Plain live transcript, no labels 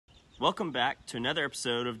Welcome back to another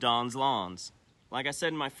episode of Don's Lawns. Like I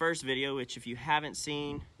said in my first video, which if you haven't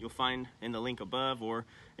seen, you'll find in the link above or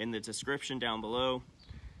in the description down below.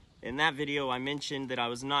 In that video, I mentioned that I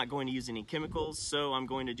was not going to use any chemicals, so I'm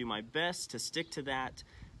going to do my best to stick to that.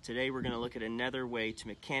 Today, we're going to look at another way to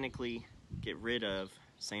mechanically get rid of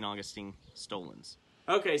St. Augustine Stolons.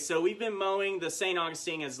 Okay, so we've been mowing the St.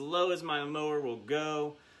 Augustine as low as my mower will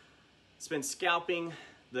go. It's been scalping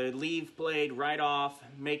the leaf blade right off,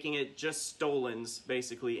 making it just stolons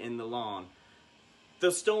basically in the lawn.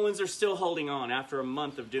 Those stolons are still holding on after a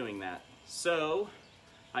month of doing that. So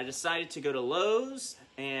I decided to go to Lowe's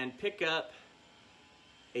and pick up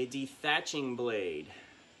a dethatching blade.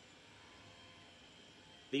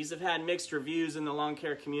 These have had mixed reviews in the lawn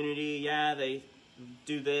care community. Yeah, they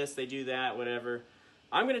do this, they do that, whatever.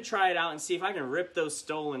 I'm gonna try it out and see if I can rip those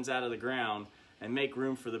stolons out of the ground and make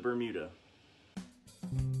room for the Bermuda.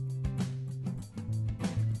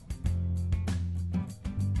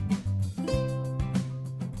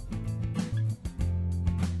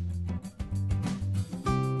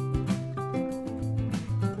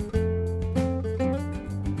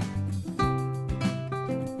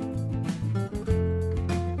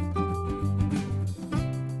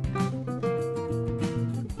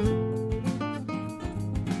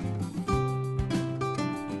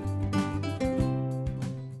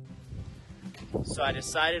 So I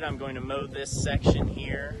decided I'm going to mow this section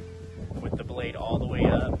here with the blade all the way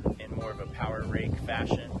up in more of a power rake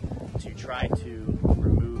fashion to try to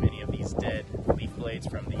remove any of these dead leaf blades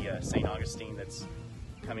from the St. Augustine that's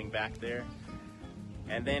coming back there.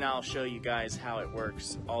 And then I'll show you guys how it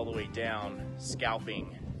works all the way down,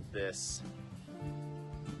 scalping this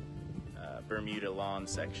Bermuda lawn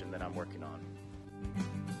section that I'm working on.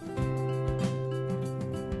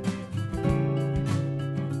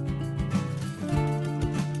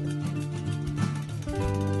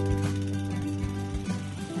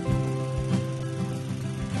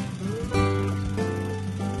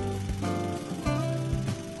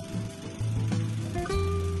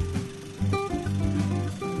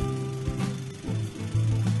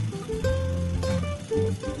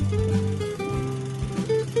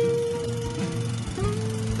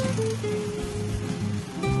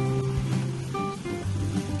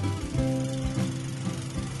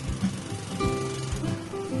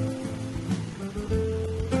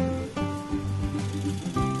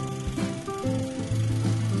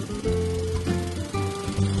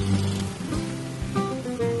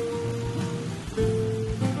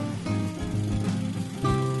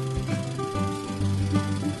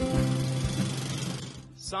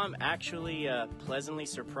 So I'm actually pleasantly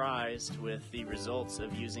surprised with the results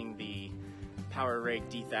of using the Power Rake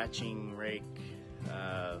Dethatching Rake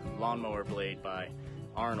lawnmower blade by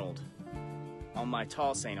Arnold on my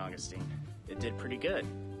tall St. Augustine. It did pretty good.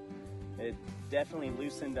 It definitely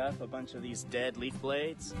loosened up a bunch of these dead leaf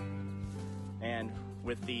blades, and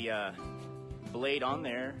with the blade on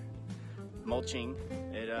there mulching,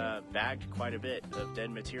 it bagged quite a bit of dead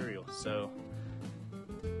material. So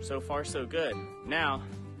far so good. Now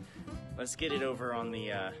let's get it over on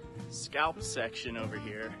the scalp section over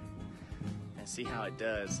here and see how it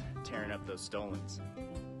does tearing up those stolons.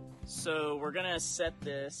 So we're gonna set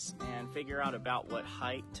this and figure out about what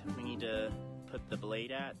height we need to put the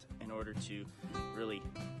blade at in order to really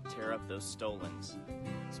tear up those stolons.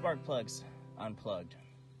 Spark plugs unplugged.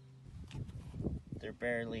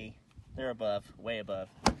 They're above, way above.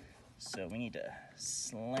 So we need to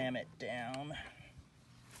slam it down.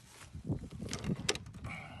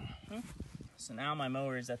 So now my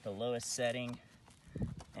mower is at the lowest setting,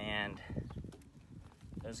 and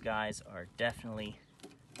those guys are definitely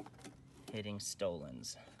hitting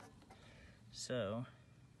stolons. So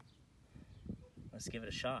let's give it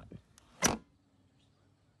a shot.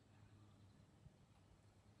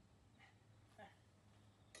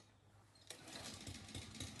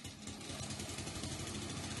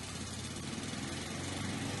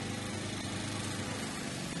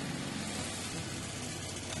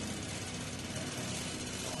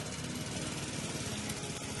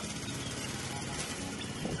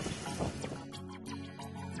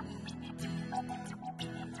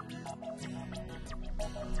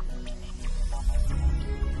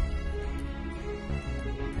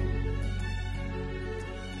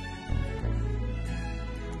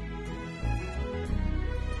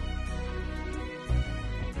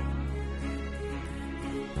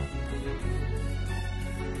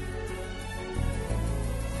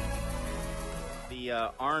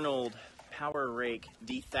 Arnold Power Rake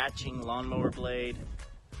Dethatching lawnmower blade,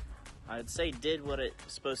 I'd say did what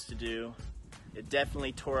it's supposed to do. It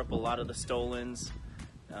definitely tore up a lot of the stolons.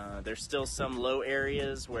 There's still some low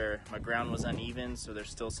areas where my ground was uneven, so there's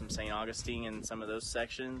still some St. Augustine in some of those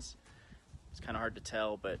sections. It's kind of hard to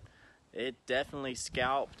tell, but it definitely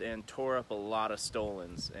scalped and tore up a lot of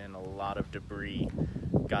stolons, and a lot of debris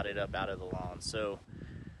got it up out of the lawn. So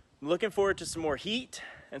I'm looking forward to some more heat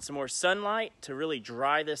and some more sunlight to really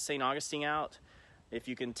dry this St. Augustine out. If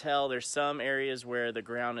you can tell, there's some areas where the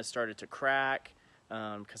ground has started to crack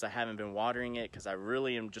because I haven't been watering it, because I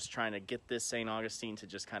really am just trying to get this St. Augustine to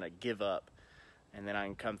just kind of give up, and then I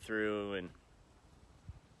can come through and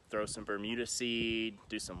throw some Bermuda seed,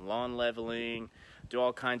 do some lawn leveling, do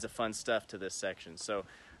all kinds of fun stuff to this section. So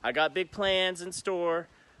I got big plans in store.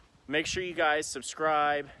 Make sure you guys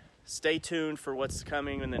subscribe. Stay tuned for what's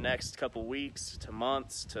coming in the next couple weeks to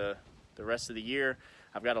months to the rest of the year.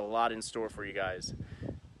 I've got a lot in store for you guys.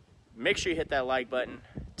 Make sure you hit that like button.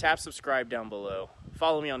 Tap subscribe down below.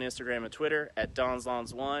 Follow me on Instagram and Twitter at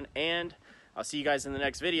DonsLawns1, and I'll see you guys in the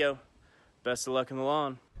next video. Best of luck in the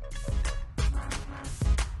lawn.